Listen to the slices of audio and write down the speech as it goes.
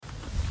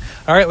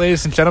All right,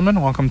 ladies and gentlemen,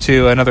 welcome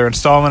to another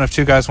installment of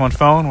Two Guys, One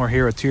Phone. We're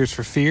here with Tears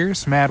for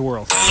Fears, Mad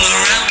World.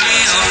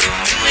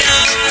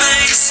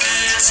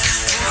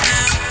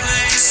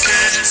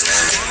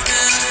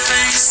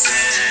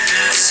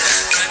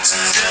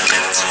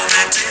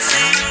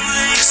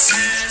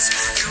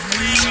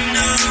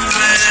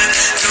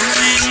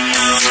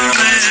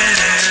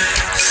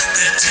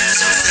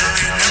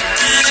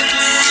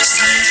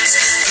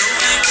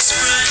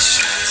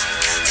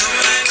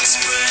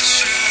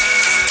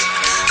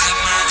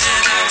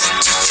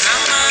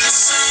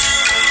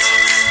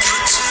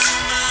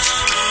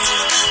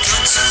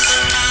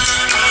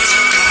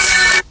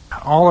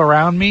 All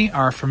around me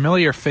are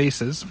familiar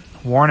faces,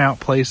 worn-out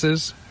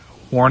places,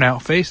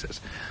 worn-out faces.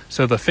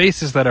 So the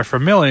faces that are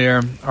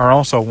familiar are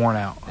also worn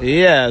out.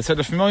 Yeah, so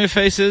the familiar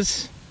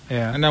faces,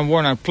 Yeah. and then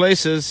worn-out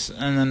places,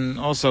 and then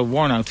also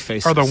worn-out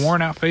faces. Are the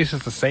worn-out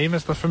faces the same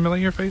as the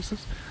familiar faces?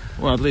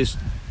 Well, at least,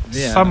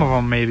 yeah. Some of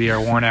them maybe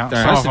are worn out. There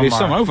some has of to be them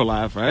some are.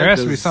 overlap, right? There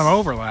has to be some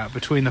overlap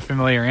between the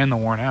familiar and the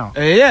worn out.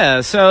 Yeah,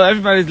 so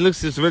everybody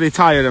looks just really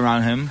tired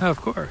around him. Of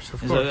course.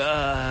 He's like,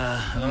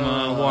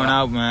 I'm worn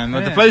out, man. But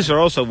Yeah. the places are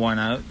also worn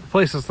out. The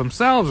places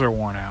themselves are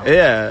worn out.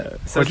 Yeah,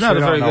 so Which it's not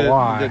we a very don't know good,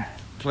 why. good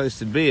place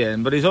to be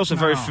in. But he's also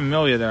very No.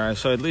 familiar there,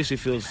 so at least he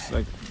feels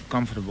like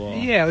comfortable.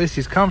 Yeah, at least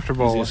he's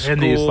comfortable Is he at in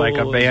these like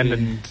school?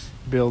 abandoned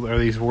or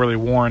these really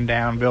worn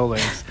down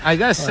buildings. I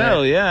guess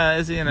so. Yeah,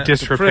 is he in a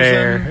prison?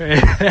 Disrepair.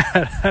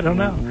 I don't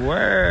know.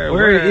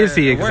 Where is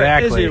he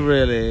exactly? Where is he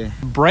really?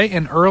 Bright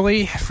and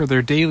early for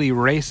their daily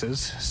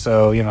races.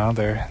 So, you know,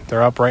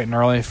 they're up bright and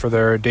early for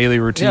their daily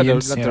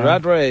routines. Yeah, the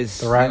rat race.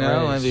 The rat you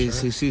know, race, and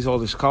sure. he sees all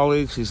his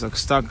colleagues. He's like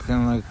stuck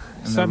in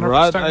Stuck the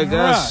rut, stuck I in the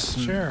guess.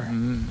 rut, sure.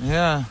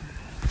 Yeah.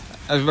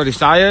 Everybody's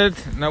tired.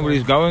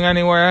 Nobody's going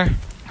anywhere.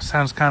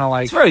 Sounds kind of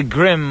like It's a very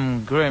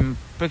grim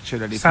picture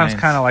that he sounds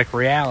paints. kind of like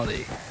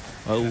reality.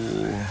 Oh.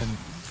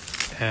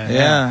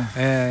 Yeah.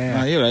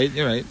 No,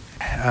 you're right.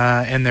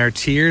 And their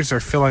tears are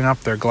filling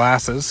up their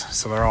glasses,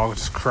 so they're all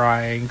just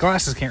crying.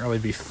 Glasses can't really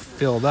be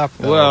filled up,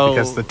 though, Well,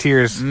 because the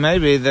tears.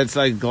 Maybe that's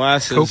like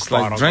glasses, Coke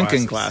like bottle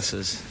drinking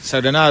glasses. glasses. So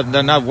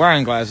they're not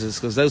wearing glasses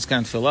because those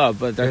can't fill up.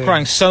 But they're Yeah.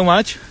 crying so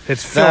much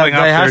It's that filling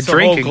up they their have to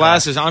drinking hold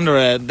glasses under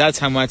it. That's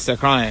how much they're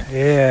crying,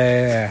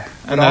 Yeah. and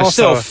But they're also,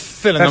 still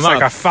filling that's them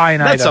like up. a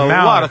finite That's a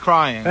amount. lot of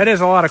crying. That is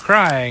a lot of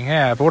crying,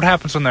 yeah. But what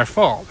happens when they're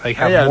full? They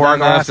have Yeah, more then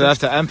they glasses. have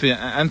to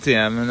empty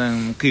them and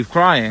then keep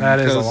crying. That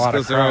is a lot of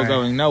because they're all crying.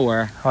 going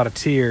nowhere. A lot of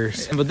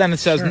tears. But then it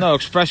says Sure. no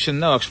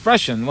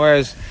expression.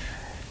 Whereas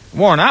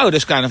worn out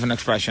is kind of an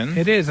expression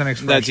It is an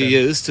expression that you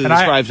use to And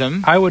describe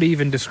them. I would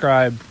even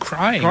describe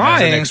crying as an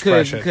Crying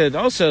expression. could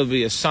also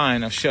be a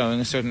sign of showing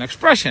a certain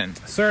expression.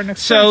 Certain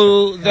expression.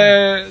 So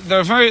they're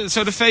very.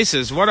 So the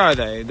faces, what are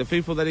they? The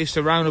people that he's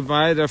surrounded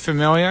by, they're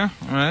familiar,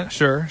 right?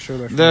 Sure,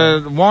 they're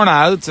They're worn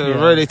out, Yeah.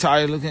 really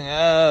tired looking.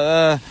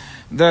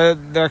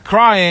 They're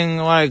crying,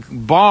 like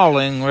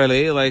bawling,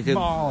 really, like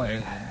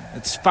bawling.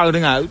 it's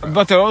spouting out.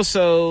 But they're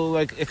also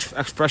like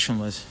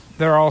expressionless.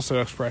 They're also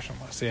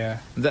expressionless, yeah.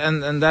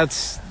 And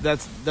that's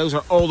those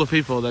are all the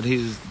people that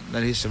he's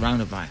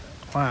surrounded by.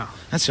 Wow.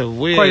 That's a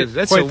weird. Quite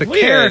that's the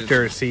weird.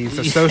 characters he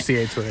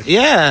associates with.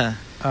 Yeah.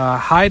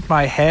 Hide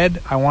my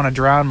head, I want to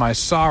drown my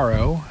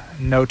sorrow.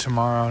 No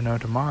tomorrow, no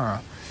tomorrow.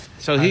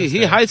 So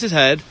he hides his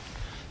head,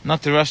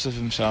 not the rest of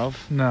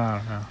himself.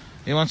 No.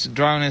 He wants to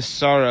drown his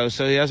sorrow,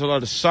 so he has a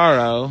lot of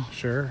sorrow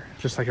Sure.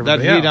 Just like that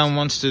everybody he else. don't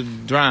wants to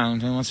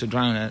drown. He wants to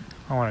drown it.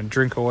 I want to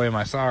drink away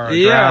my sorrow,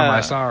 drown my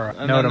sorrow.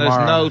 And No then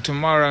tomorrow.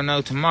 there's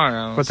no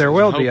tomorrow. But So there he's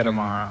will be a hoping.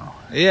 tomorrow,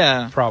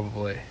 Yeah.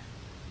 probably.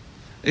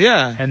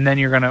 Yeah. And then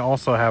you're going to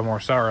also have more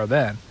sorrow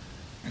then.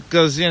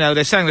 Because,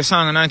 they sang the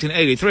song in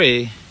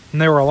 1983.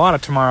 And there were a lot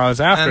of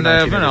tomorrows after And there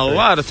have been a 1983.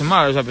 lot of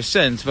tomorrows ever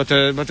since. But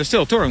they're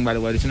still touring, by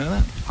the way. Did you know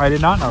that? I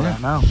did not know that,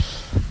 no. Good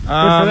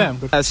for them.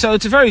 Good So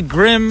it's a very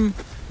grim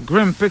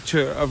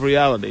picture of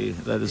reality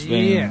that is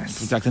being Yes.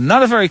 projected.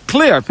 Not a very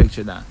clear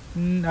picture,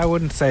 then. I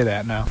wouldn't say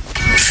that, no.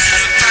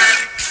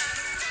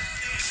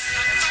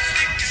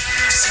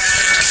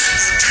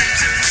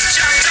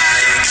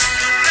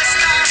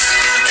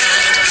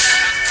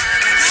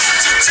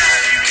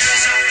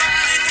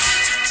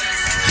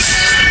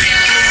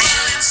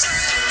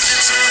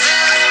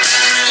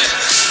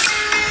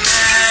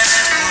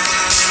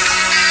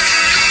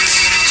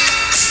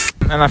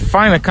 And I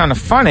find it kind of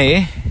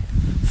funny,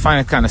 find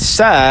it kind of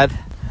sad.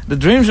 The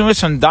dreams in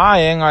which I'm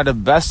dying are the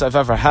best I've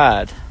ever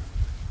had.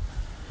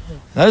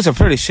 Those are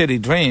pretty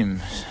shitty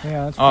dreams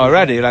Yeah, that's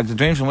already. Like the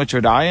dreams in which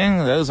you're dying,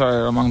 those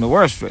are among the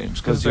worst dreams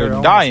because they're you're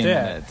almost dying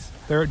dead. in it.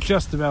 They're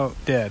just about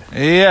dead.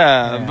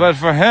 Yeah, but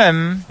for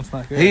him, That's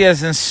not good. he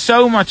is in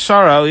so much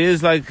sorrow.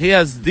 He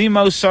has the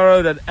most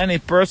sorrow that any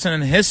person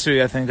in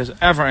history, I think, has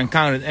ever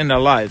encountered in their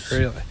lives.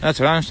 Really? That's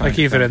what I'm saying. Like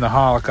even in the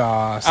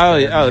Holocaust. Oh,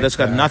 and yeah, that's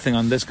got like, nothing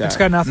on this guy. It's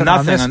got nothing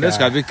on this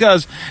guy.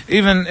 because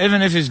even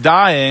if he's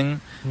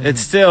dying,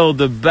 it's still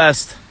the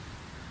best.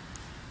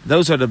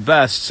 Those are the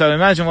best. So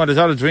imagine what his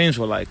other dreams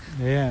were like.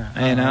 Yeah.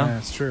 You know? Yeah,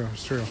 it's true.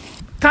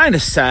 Kind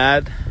of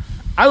sad.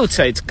 I would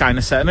say it's kind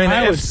of sad. I mean,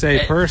 I would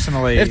say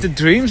personally, if the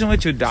dreams in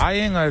which you're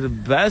dying are the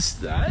best,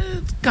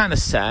 it's kind of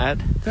sad.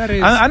 that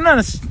is I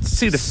don't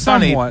see the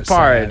funny somewhat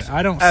part sad.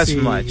 I don't as see,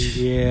 much.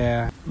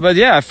 Yeah, But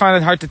yeah, I find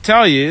it hard to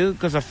tell you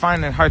because I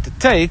find it hard to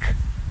take.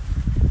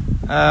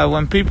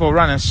 When people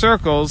run in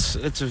circles,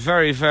 it's a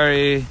very,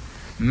 very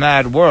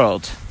mad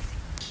world.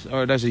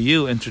 Or there's a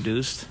you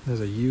introduced.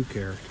 there's a you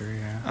character.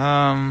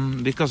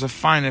 Yeah, Because I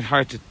find it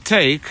hard to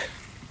take.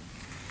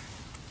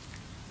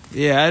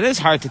 Yeah, it is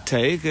hard to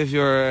take if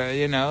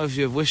if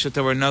you wish that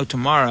there were no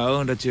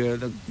tomorrow, that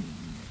you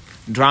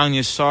drown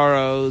your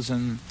sorrows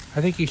and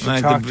I think you should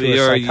like talk to a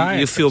psychiatrist.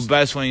 you feel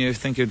best when you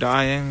think you're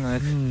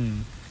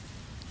dying.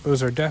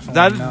 Those are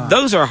definitely not.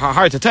 Those are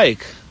hard to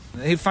take.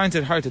 He finds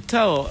it hard to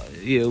tell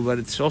you, but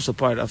it's also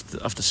part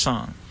of the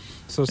song.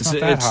 So it's not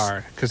that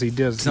hard because he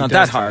does. It's not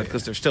that hard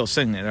because they're still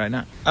singing it right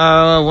now.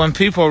 When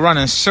people run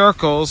in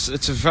circles,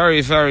 it's a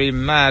very, very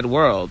mad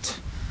world.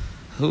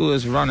 Who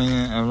is running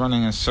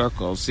in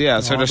circles?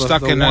 Yeah, so they're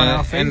stuck in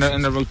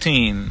the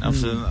routine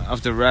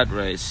of the rat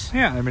race.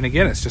 Yeah, I mean,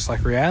 again, it's just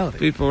like reality.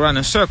 People run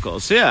in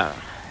circles. Yeah.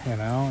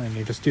 And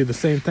you just do the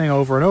same thing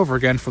over and over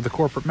again for the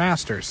corporate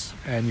masters,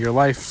 and your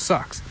life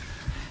sucks.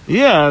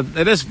 Yeah,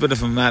 it is a bit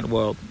of a mad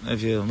world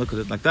if you look at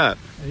it like that.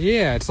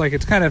 Yeah, it's like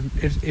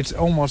it's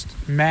almost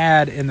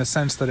mad in the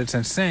sense that it's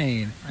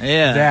insane.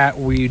 Yeah. That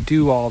we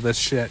do all this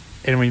shit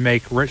and we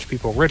make rich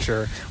people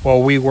richer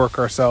while we work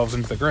ourselves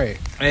into the grave.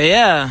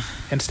 Yeah.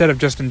 Instead of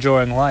just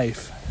enjoying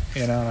life,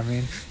 you know what I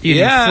mean?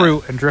 Eating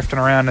fruit and drifting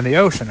around in the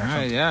ocean or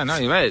something. Yeah, no,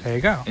 you're right. There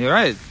you go. You're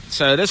right.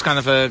 So it is kind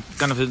of a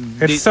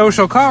it's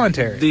social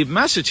commentary. Deep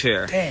message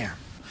here. Damn.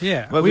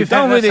 Yeah, but we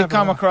don't really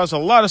come across a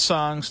lot of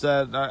songs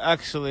that are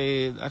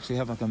actually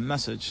have like a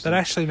message that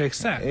actually makes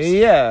sense.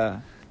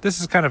 Yeah,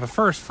 this is kind of a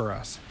first for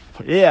us.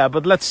 Yeah,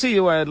 but let's see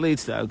where it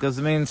leads though, because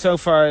I mean, so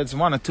far it's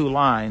 1 or 2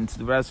 lines.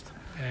 The rest,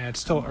 it's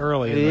still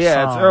early. In the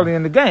song. It's early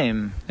in the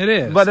game. It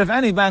is. But if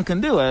any band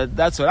can do it,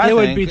 that's what I think. It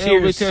would be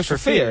Tears for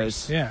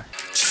Fears. Yeah.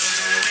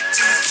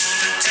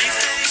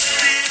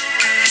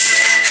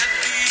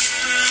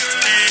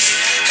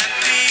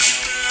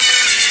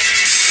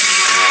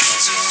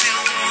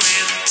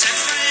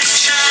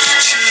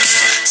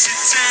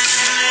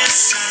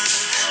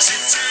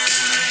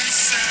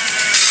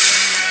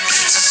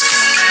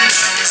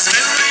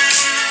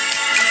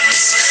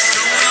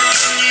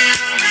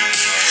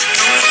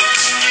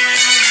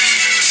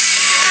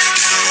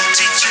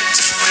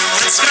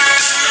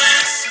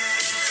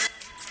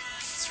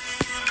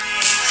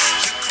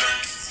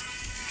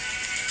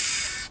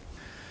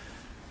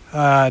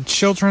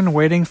 Children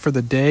waiting for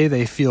the day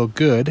they feel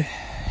good.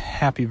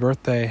 Happy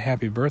birthday,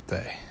 happy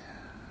birthday.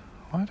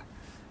 What?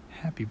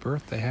 Happy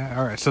birthday.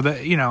 All right, so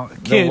that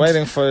kids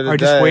waiting for are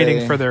just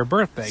waiting for their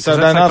birthday. So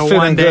they're not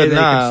feeling good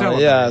now.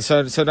 Yeah,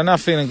 so they're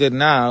not feeling good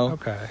now.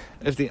 Okay.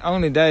 If the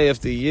only day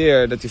of the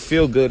year that you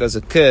feel good as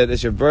a kid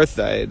is your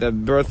birthday,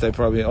 that birthday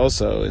probably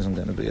also isn't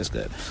going to be as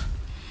good.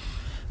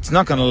 It's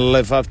not going to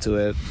live up to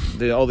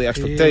it. All the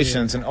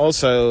expectations, and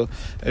also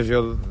if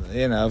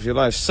your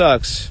life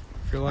sucks.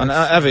 On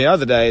every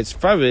other day, it's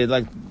probably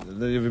like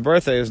your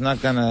birthday is not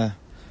gonna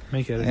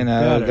make it,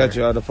 get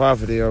you out of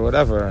poverty or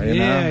whatever. You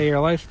know? Your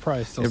life's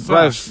probably still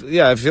sucks.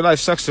 If your life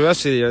sucks the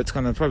rest of the year, it's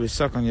gonna probably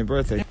suck on your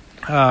birthday.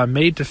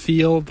 Made to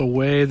feel the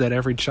way that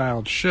every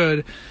child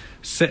should.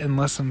 Sit and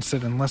listen.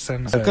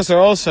 Because they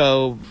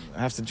also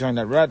have to join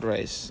that rat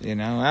race.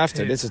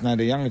 After this is now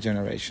the younger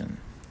generation.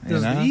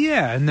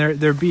 Yeah, and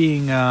they're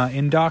being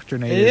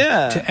indoctrinated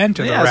to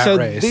enter the rat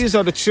race. So these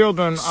are the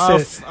children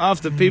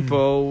of the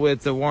people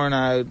with the worn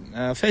out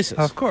faces.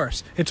 Of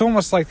course. It's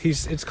almost like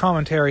it's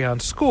commentary on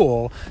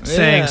school,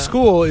 saying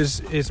school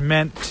is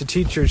meant to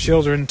teach your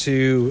children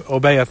to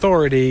obey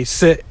authority,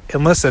 sit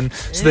and listen,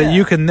 so that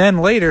you can then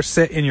later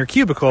sit in your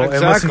cubicle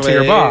and listen to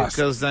your boss.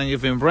 Because then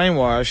you've been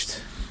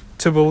brainwashed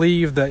to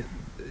believe that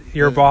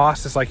your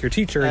boss is like your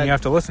teacher and you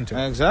have to listen to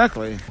him.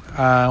 Exactly.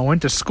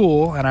 Went to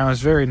school and I was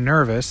very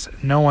nervous.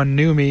 No one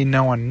knew me.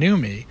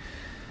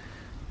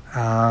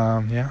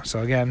 So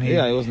again, he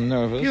wasn't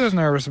nervous. He was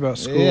nervous about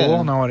school.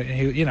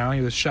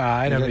 He was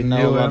shy. Nobody knew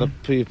him. A lot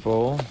of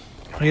people.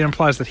 It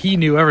implies that he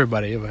knew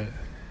everybody, but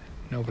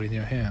nobody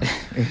knew him.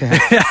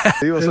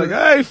 He was like,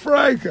 "Hey,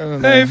 Frank."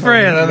 Hey,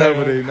 Frank.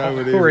 Nobody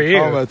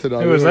commented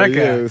on it. Was that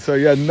guy? So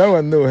no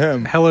one knew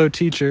him. Hello,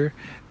 teacher.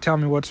 Tell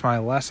me what's my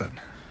lesson.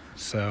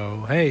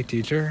 So, hey,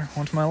 teacher,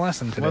 what's my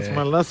lesson today? What's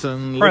my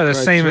lesson? Probably the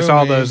same as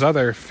all those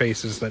other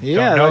faces that don't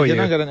know you. Yeah, you're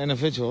not got an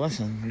individual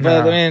lesson.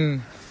 No.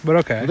 But but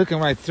okay. Looking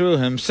right through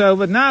him. So,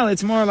 but now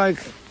it's more like...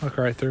 Look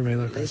right through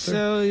me,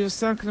 So, he was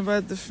talking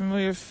about the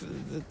familiar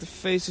the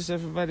faces,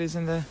 everybody's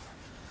in the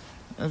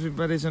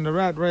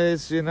rat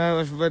race,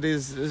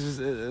 everybody's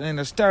in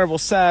this terrible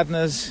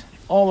sadness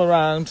all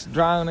around,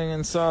 drowning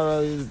in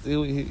sorrow.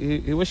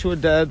 He wish he were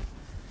dead.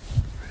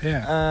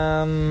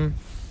 Yeah.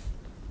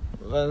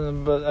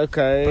 but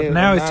okay. But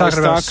now he's talking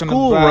about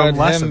schoolroom him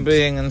lessons.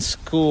 being in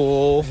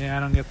school. Yeah, I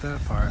don't get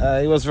that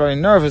part. He was very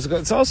nervous.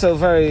 It's also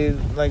very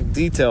like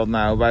detailed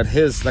now about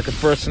his like a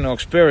personal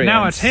experience.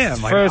 Now it's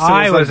him. Like, First,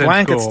 I it was was in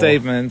like blanket school.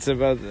 statements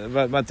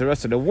about the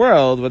rest of the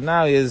world, but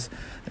now it's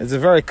a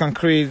very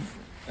concrete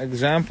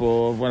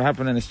example of what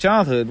happened in his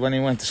childhood when he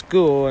went to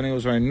school and he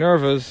was very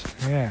nervous.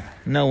 Yeah,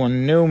 No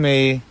one knew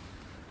me.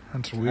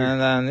 that's weird.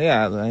 And then,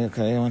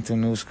 I went to a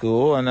new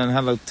school. And then,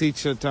 hello,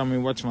 teacher, tell me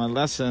what's my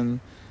lesson.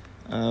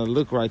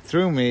 Look right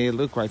through me.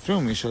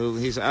 So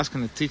he's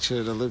asking the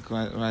teacher to look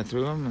right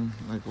through him. And,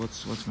 like,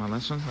 what's my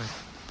lesson?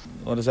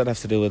 What does that have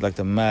to do with, like,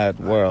 the mad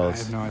world? I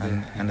have no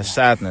idea. And the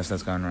sadness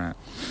that's going around.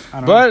 I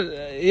don't But,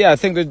 know. I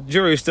think the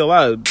jury's still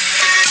out.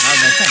 I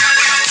don't think.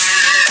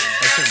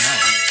 I should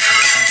know.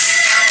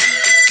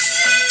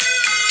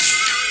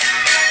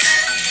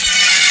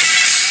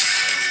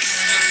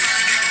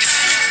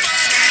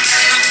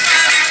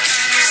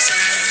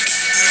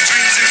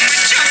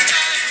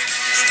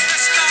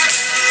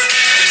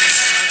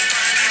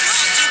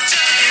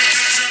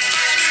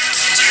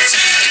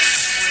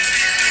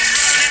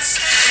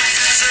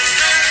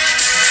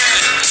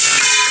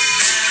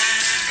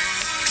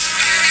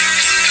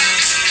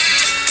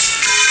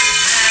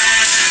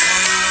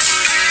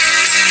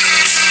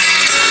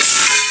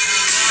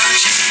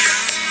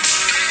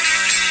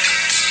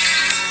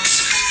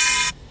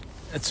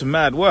 It's a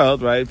mad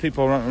world, right?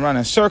 People run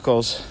in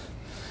circles.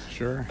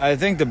 Sure. I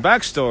think the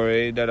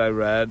backstory that I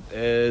read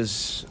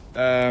is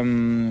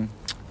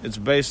it's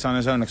based on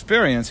his own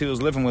experience. He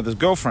was living with his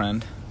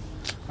girlfriend,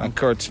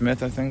 Kurt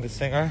Smith, I think, the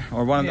singer,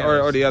 or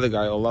or the other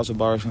guy, or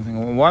Lazabar or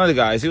something. One of the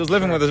guys. He was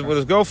living with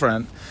his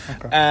girlfriend,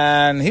 Okay.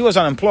 and he was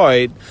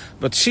unemployed,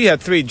 but she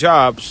had 3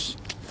 jobs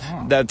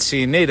that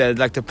she needed,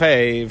 like to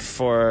pay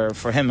for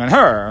him and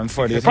her and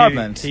for the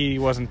apartment. He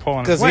wasn't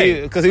pulling his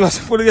weight. Because he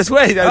wasn't putting his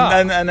weight, Oh.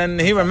 and then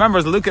he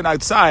remembers looking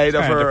outside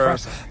of Kinda her,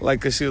 depressing. like,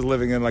 because she was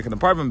living in like an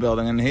apartment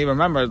building, and he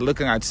remembered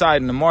looking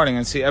outside in the morning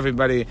and see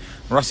everybody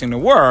rushing to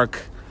work,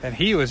 And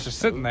he was just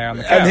sitting there on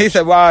the couch. and he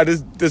said, "Wow,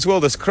 this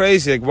world is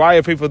crazy. Like, why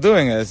are people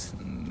doing this?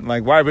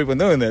 Like, why are people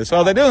doing this?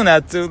 Well, they're doing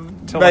that to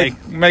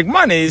make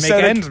money, make so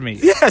ends that,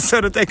 meet. Yeah,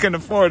 so that they can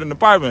afford an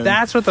apartment.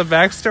 That's what the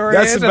backstory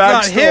That's is. the It's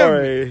not him.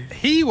 backstory.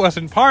 He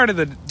wasn't part of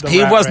the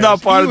He rat was race.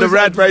 not part He of the was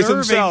rat race observing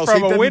himself. From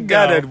He a didn't window.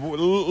 get it.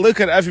 Look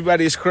at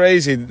everybody's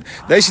crazy.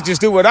 They should just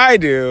do what I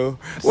do,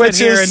 which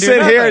here is and do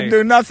sit here nothing. and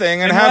do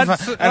nothing and And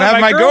have let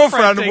my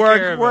girlfriend take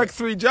care of work it.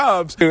 3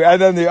 jobs. And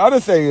then the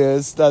other thing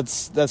is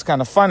that's kind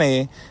of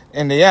funny.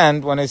 In the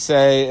end, when they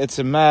say it's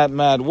a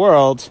mad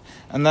world,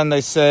 and then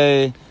they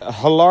say a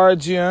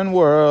Halargian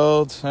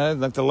world, right?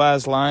 Like the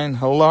last line,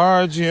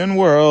 Halargian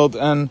world,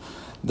 and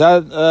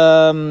that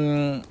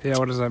Yeah,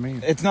 what does that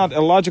mean? it's not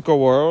illogical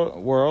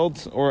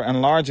world or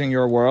enlarging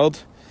your world.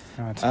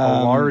 No, it's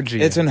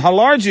Halargian. It's an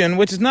Halargian,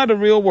 which is not a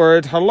real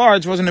word.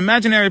 Halarge was an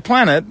imaginary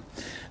planet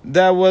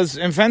that was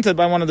invented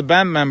by one of the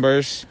band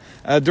members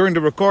during the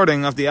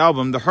recording of the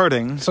album, The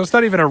Hurting. So it's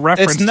not even a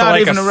reference It's not to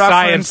like even a a reference.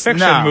 science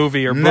fiction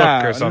movie or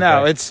book or something.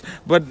 No, it's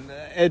What?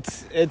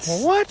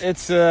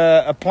 It's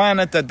a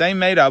planet that they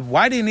made up.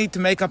 Why do you need to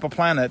make up a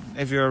planet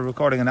if you're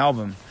recording an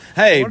album?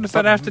 Hey, What does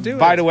that have to do with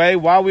By it? the way,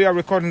 while we are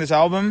recording this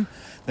album,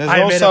 there's I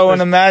made also up an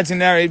this-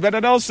 imaginary, but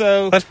it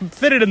also Let's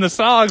fit it in the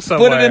song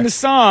somewhere. put it in the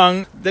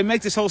song. They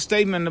make this whole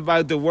statement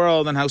about the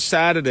world and how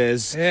sad it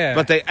is. Yeah.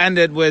 But they end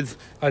it with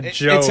A It's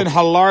joke. an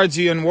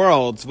Halargian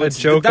world. A Which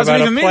joke doesn't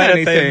about even a mean planet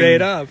anything. they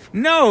made up.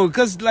 No,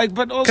 because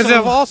but also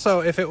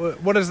Because if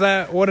it what is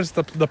that? What is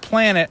the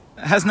planet?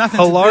 has nothing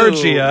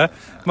Halargia to do.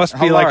 must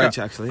be like Halarge,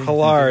 a actually.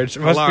 Halarge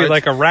must be Halarge.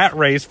 like a rat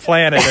race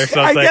planet or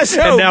something. I guess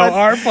so, and now but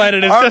our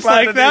planet is Our just like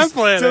planet that is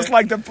planet. just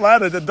like the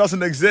planet that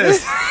doesn't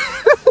exist.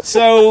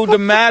 So the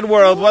mad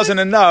world wasn't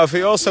enough.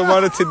 He also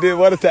wanted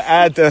to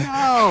add the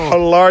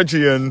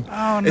Halargian.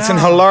 Oh, no. It's an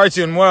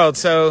Halargian world.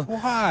 So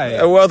Why?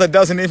 a world that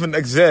doesn't even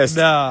exist.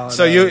 No.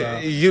 So no, you no.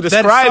 you that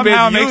describe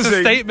somehow it makes using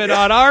a statement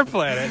on our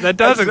planet that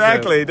does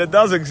exactly exist. that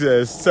does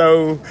exist.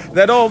 So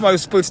that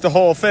almost puts the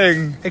whole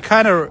thing It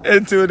kind of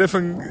into a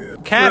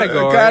different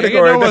Category. a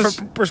It almost-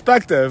 different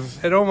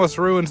perspective. it almost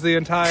ruins the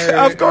entire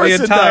Of course the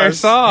it entire does.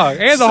 song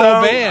and the So,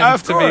 whole band.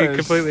 of To course, be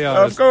completely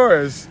honest, Of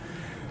course.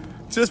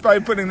 Just by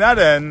putting that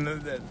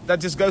in,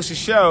 that just goes to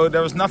show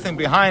there was nothing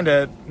behind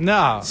it.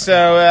 no. So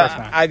of course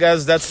not. I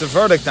guess that's the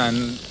verdict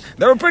then.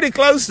 They were pretty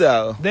close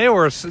though. They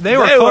were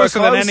closer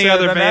than any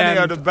other than band. any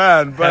other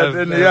band, but have-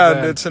 in the have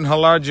end, been. it's an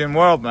Halargian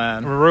world,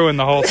 man. Ruined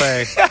the whole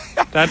thing.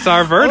 That's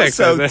our verdict.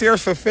 Also, of it.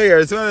 Tears for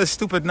Fears. What a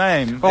stupid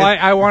name. Well,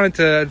 I wanted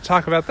to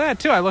talk about that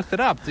too. I looked it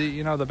up.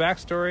 The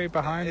backstory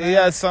behind that.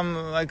 Yeah,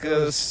 some like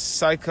a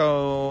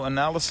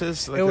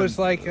psychoanalysis. It was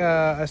like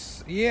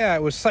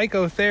it was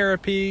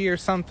psychotherapy or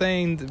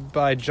something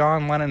by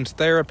John Lennon's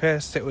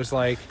therapist. It was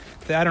like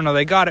I don't know.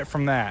 They got it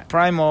from that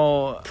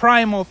primal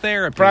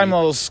therapy.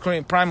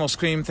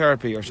 scream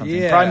therapy or something.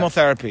 Yeah. Primal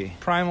therapy.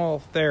 Primal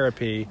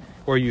therapy.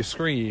 where you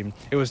scream.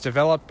 It was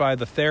developed by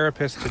the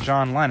therapist to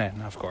John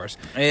Lennon, of course.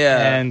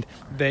 Yeah. And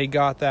they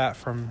got that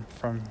from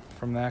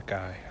that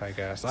guy, I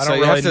guess. I So don't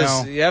you really have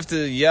to know. you have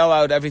to yell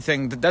out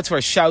everything. That's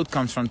where shout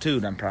comes from too.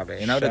 Then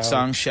probably that Shout.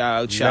 song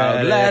shout,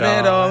 let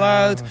it all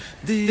out.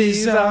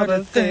 These are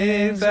the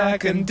things I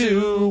can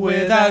do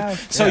without.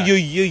 So Yeah.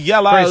 you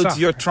yell Great out song.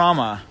 your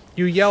trauma.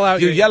 You yell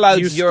out. You yell out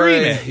you your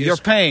scream it. your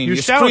pain. You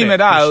shout scream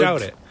it out. You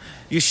shout it.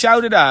 You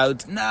shout it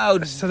out. No,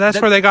 So that's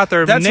where they got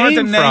their that's name where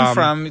the name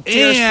from. from.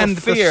 Tears for And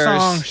the Fears.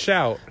 song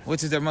 "Shout."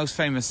 which is their most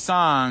famous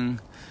song.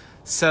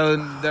 So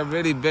they're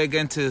really big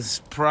into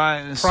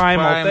primal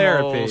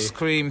therapy.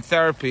 scream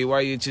therapy, where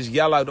you just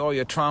yell out all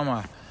your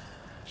trauma.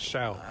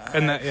 Shout.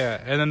 And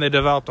then they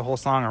developed a whole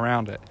song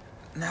around it.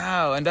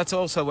 No, and that's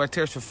also where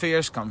Tears for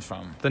Fears comes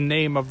from. The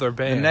name of their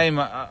band. The name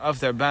of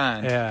their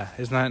band. Yeah,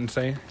 isn't that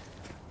insane?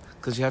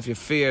 Because you have your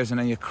fears and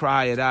then you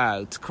cry it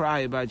out. Cry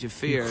about your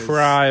fears. You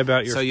cry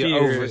about your so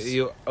fears.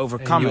 you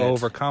overcome and you it.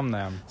 overcome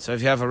them. So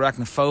if you have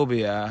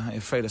arachnophobia, you're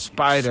afraid of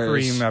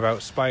spiders. Scream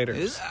about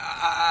spiders.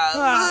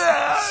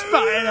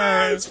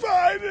 Spiders!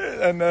 Spiders!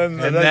 And then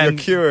you're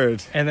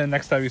cured. And then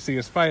next time you see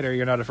a spider,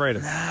 you're not afraid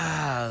of it.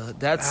 No,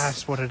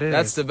 That's what it is.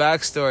 That's the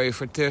backstory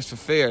for Tears for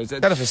Fears.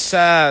 It's kind of a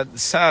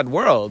sad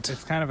world.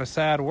 It's kind of a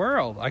sad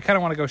world. I kind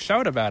of want to go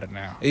shout about it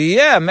now.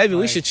 Yeah, maybe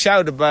we Like- should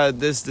shout about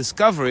this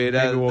discovery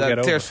that, we'll get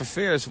that Tears over for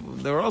Fears,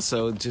 they're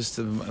also just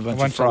a bunch, A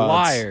bunch of frauds.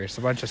 liars,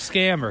 a bunch of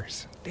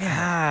scammers.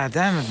 Ah,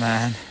 damn it,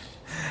 man.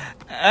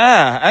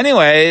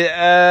 Anyway,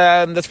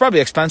 that's probably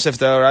expensive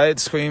though, right?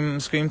 Scream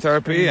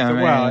therapy. I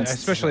mean, well, it's-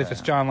 especially if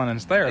it's John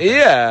Lennon's therapist.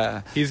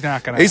 Yeah. He's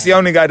not gonna. He's the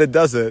only guy that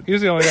does it.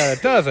 He's the only guy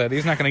that does it.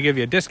 He's not going to give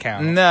you a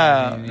discount. No,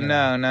 I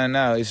mean,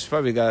 no. He's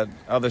probably got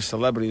other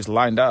celebrities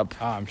lined up.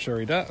 Oh, I'm sure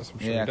he does. I'm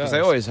sure Yeah, he does. because they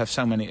always have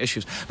so many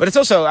issues. But it's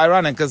also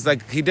ironic because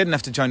like he didn't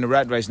have to join the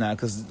rat race now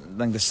because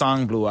like the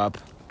song blew up,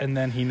 And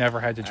then he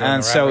never had to join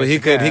and the rat so race he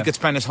again. could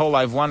spend his whole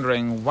life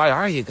wondering why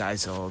are you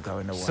guys all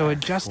going to war? So it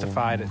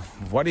justified it.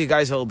 What are you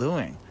guys all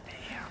doing?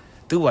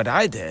 Do what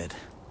I did.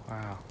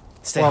 Wow.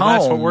 Stay Well, home.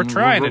 that's what we're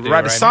trying to do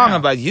Write a right song now.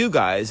 about you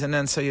guys, and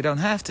then so you don't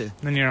have to.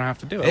 Then you don't have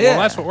to do it. Yeah. Well,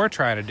 that's what we're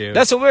trying to do.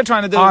 That's what we're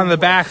trying to do on the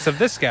backs of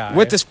this guy.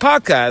 with this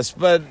podcast,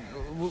 but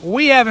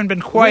we haven't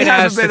been quite we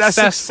as haven't been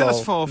successful. as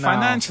successful No.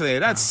 financially.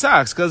 That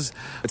sucks because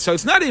so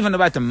it's not even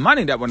about the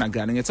money that we're not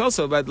getting. It's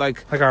also about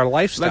like Like our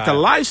lifestyle. the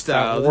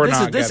lifestyle. that we're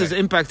This is not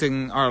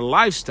impacting our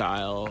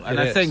lifestyle, and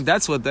It I is. think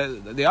that's what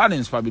the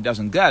audience probably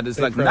doesn't get. It's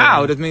They like probably now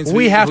don't. that means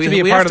We have to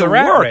be a part have of the to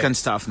rat work race. and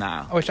stuff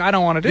now Which I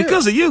don't want to do.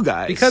 because of you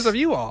guys. Because of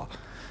you all.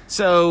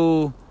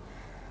 So,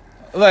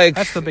 like,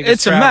 That's the biggest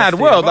it's a mad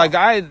travesty world. of all. Like,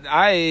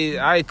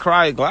 I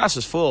cry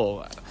glasses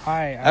full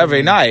I every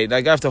mean, night.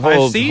 Like, I have to I've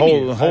hold seen hold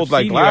you. hold I've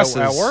like seen you at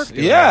glasses work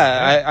doing Yeah,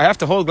 that, I have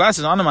to hold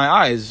glasses under my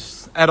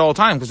eyes at all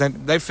time because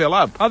they fill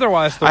up.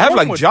 Otherwise, the I have room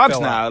like would jugs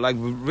fill now, up. like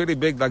really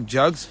big like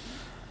jugs.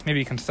 Maybe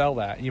you can sell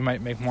that. You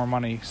might make more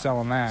money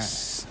selling that.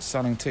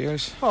 Selling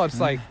tears. Well, it's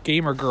like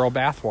gamer girl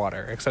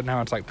bathwater, except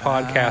now it's like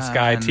podcast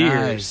guy tears.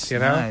 Nice, You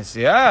know, nice.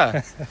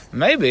 Yeah,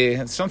 maybe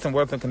it's something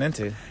worth looking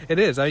into. it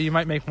is. You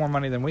might make more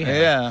money than we have.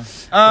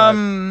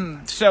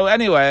 Yeah. So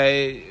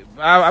anyway,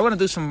 I want to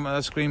do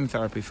some scream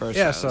therapy first.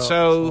 Yeah. though.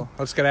 So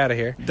let's get out of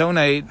here.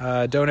 donate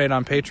Donate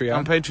on Patreon.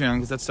 on Patreon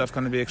because that stuff's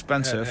going to be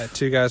expensive. At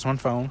Two Guys, One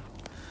Phone.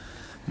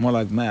 More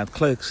like mad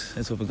clicks.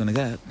 That's what we're going to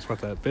get. That's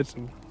what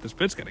this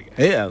bit's gonna get.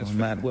 Yeah, This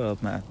mad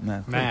world, mad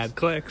Mad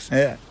clicks.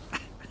 Yeah.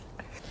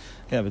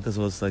 Yeah, because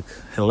it was like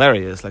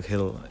hilarious, like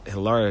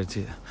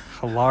hilarity.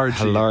 Hilargy.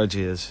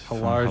 Hilargious.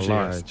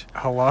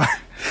 Hilargy.